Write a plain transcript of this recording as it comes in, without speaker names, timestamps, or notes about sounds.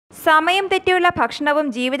സമയം തെറ്റിയുള്ള ഭക്ഷണവും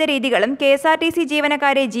ജീവിത രീതികളും KSRTC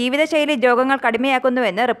ജീവനക്കാരെ ജീവിതശൈലി രോഗങ്ങൾ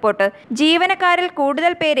കടുമയാക്കുന്നുവെന്ന് റിപ്പോർട്ട്. ജീവനക്കാരിൽ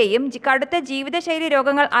കൂടുതൽ പേരെയും കടുത്ത ജീവിതശൈലി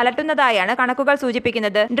രോഗങ്ങൾ അലട്ടുന്നതായാണ് കണക്കുകൾ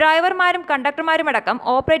സൂചിപ്പിക്കുന്നത്. ഡ്രൈവർമാരും കണ്ടക്ടർമാരുമടക്കം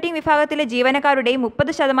ഓപ്പറേറ്റിംഗ് വിഭാഗത്തിലെ ജീവനക്കാരുടെയും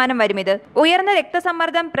 30% വരും ഇത്. ഉയർന്ന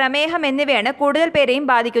രക്തസമ്മർദ്ദം, പ്രമേഹം എന്നിവയാണ് കൂടുതൽ പേരെയും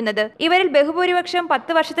ബാധിക്കുന്നത്. ഇവരിൽ ബഹുഭൂരിപക്ഷം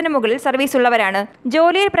 10 വർഷത്തിന് മുകളിൽ സർവീസ് ഉള്ളവരാണ്.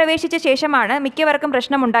 ജോലിയിൽ പ്രവേശിച്ച ശേഷമാണ് മിക്കവർക്കും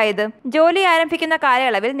പ്രശ്നമുണ്ടായത്. ജോലി ആരംഭിക്കുന്ന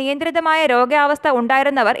കാലയളവിൽ നിയന്ത്രിതമായ രോഗാവസ്ഥ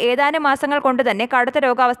ഉണ്ടായിരുന്നവർ ഏതാനും മാസങ്ങൾ കൊണ്ട് തന്നെ കടുത്ത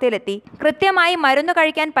രോഗാവസ്ഥയിലെത്തി. കൃത്യമായി മരുന്ന്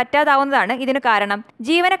കഴിക്കാൻ പറ്റാതാവുന്നതാണ് ഇതിനു കാരണം.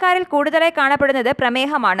 ജീവനക്കാരിൽ കൂടുതലായി കാണപ്പെടുന്നത്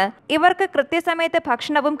പ്രമേഹമാണ്. ഇവർക്ക് കൃത്യസമയത്ത്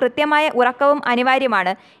ഭക്ഷണവും കൃത്യമായ ഉറക്കവും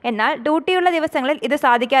അനിവാര്യമാണ്. എന്നാൽ ഡ്യൂട്ടിയുള്ള ദിവസങ്ങളിൽ ഇത്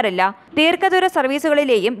സാധിക്കാറില്ല. ദീർഘദൂര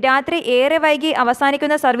സർവീസുകളിലെയും രാത്രി ഏറെ വൈകി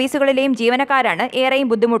അവസാനിക്കുന്ന സർവീസുകളിലെയും ജീവനക്കാരാണ് ഏറെയും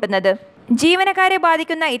ബുദ്ധിമുട്ടുന്നത്. ജീവനക്കാരെ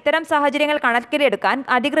ബാധിക്കുന്ന ഇത്തരം സാഹചര്യങ്ങൾ കണക്കിലെടുക്കാൻ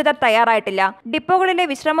അധികൃതർ തയ്യാറായിട്ടില്ല. ഡിപ്പോകളിലെ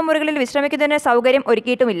വിശ്രമമുറികളിൽ വിശ്രമിക്കുന്നതിന് സൗകര്യം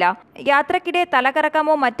ഒരുക്കിയിട്ടുമില്ല. യാത്രക്കിടെ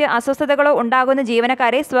തലകറക്കമോ മറ്റ് അസ്വസ്ഥതകളോ ഉണ്ടാകുന്ന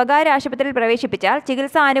ജീവനക്കാരെ സ്വകാര്യ ആശുപത്രിയിൽ പ്രവേശിപ്പിച്ചാൽ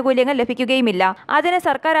ചികിത്സാ ആനുകൂല്യങ്ങൾ ലഭിക്കുകയുമില്ല. അതിന്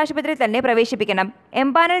സർക്കാർ ആശുപത്രിയിൽ തന്നെ പ്രവേശിപ്പിക്കണം.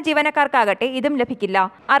 എംപാനൽ ജീവനക്കാർക്കാകട്ടെ ഇതും ലഭിക്കില്ല.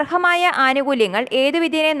 അർഹമായ ആനുകൂല്യങ്ങൾ ഏതു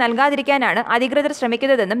വിധേനയും നൽകാതിരിക്കാനാണ് അധികൃതർ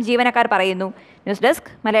ശ്രമിക്കുന്നതെന്നും ജീവനക്കാർ പറയുന്നു. ന്യൂസ്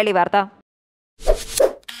ഡെസ്ക്, മലയാളി വാർത്ത.